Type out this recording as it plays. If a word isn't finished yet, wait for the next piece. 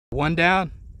One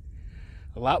down,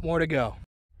 a lot more to go.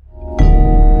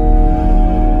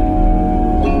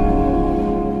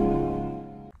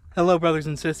 Hello brothers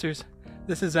and sisters,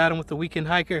 this is Adam with The Weekend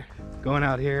Hiker. Going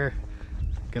out here,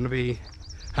 gonna be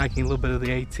hiking a little bit of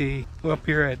the AT. We're up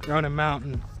here at Ronin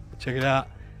Mountain, check it out.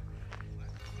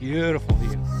 Beautiful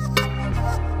view.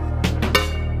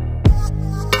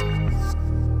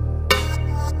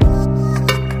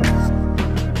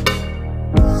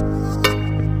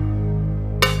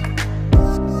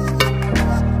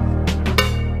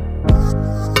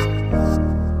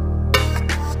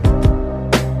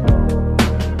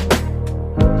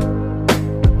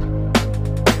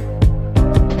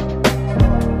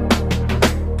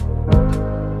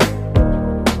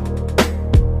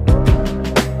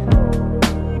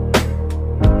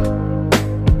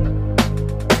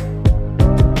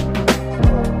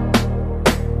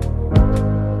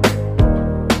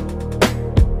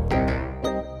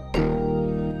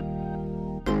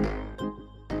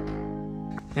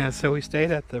 Yeah, so we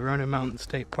stayed at the Ronin Mountain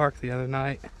State Park the other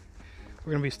night.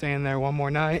 We're gonna be staying there one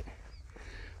more night.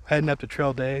 Heading up to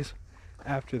Trail Days.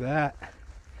 After that,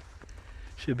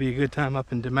 should be a good time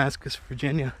up in Damascus,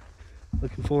 Virginia.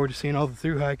 Looking forward to seeing all the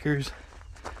thru hikers.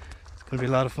 It's gonna be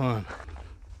a lot of fun.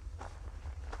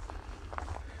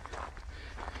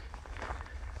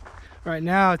 Right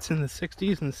now it's in the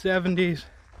 60s and 70s.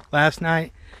 Last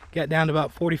night got down to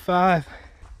about 45.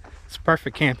 It's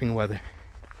perfect camping weather.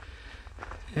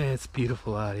 It's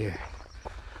beautiful out here.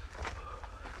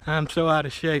 I'm so out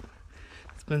of shape.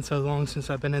 It's been so long since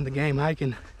I've been in the game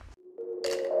hiking.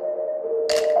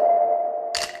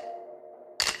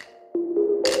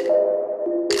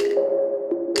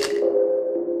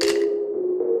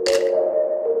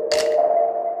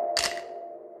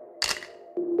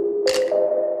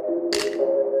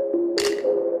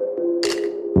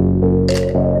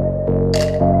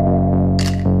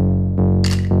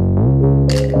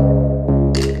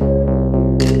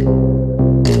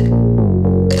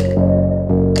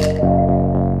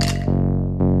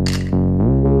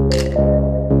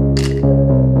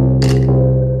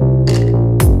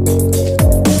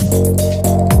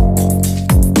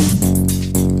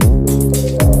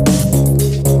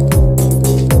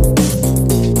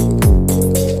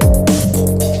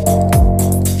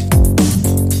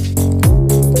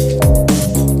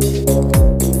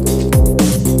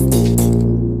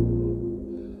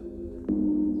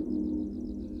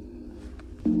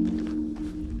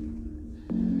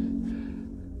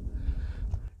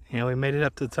 Yeah, we made it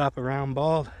up to the top of Round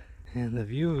Bald, and the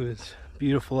view is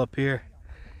beautiful up here.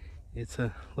 It's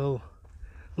a little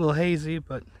hazy,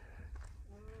 but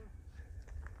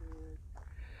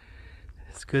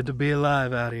it's good to be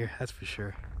alive out here, that's for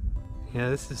sure. Yeah,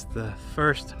 this is the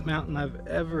first mountain I've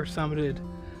ever summited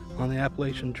on the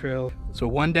Appalachian Trail. So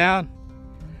one down,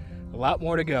 a lot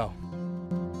more to go.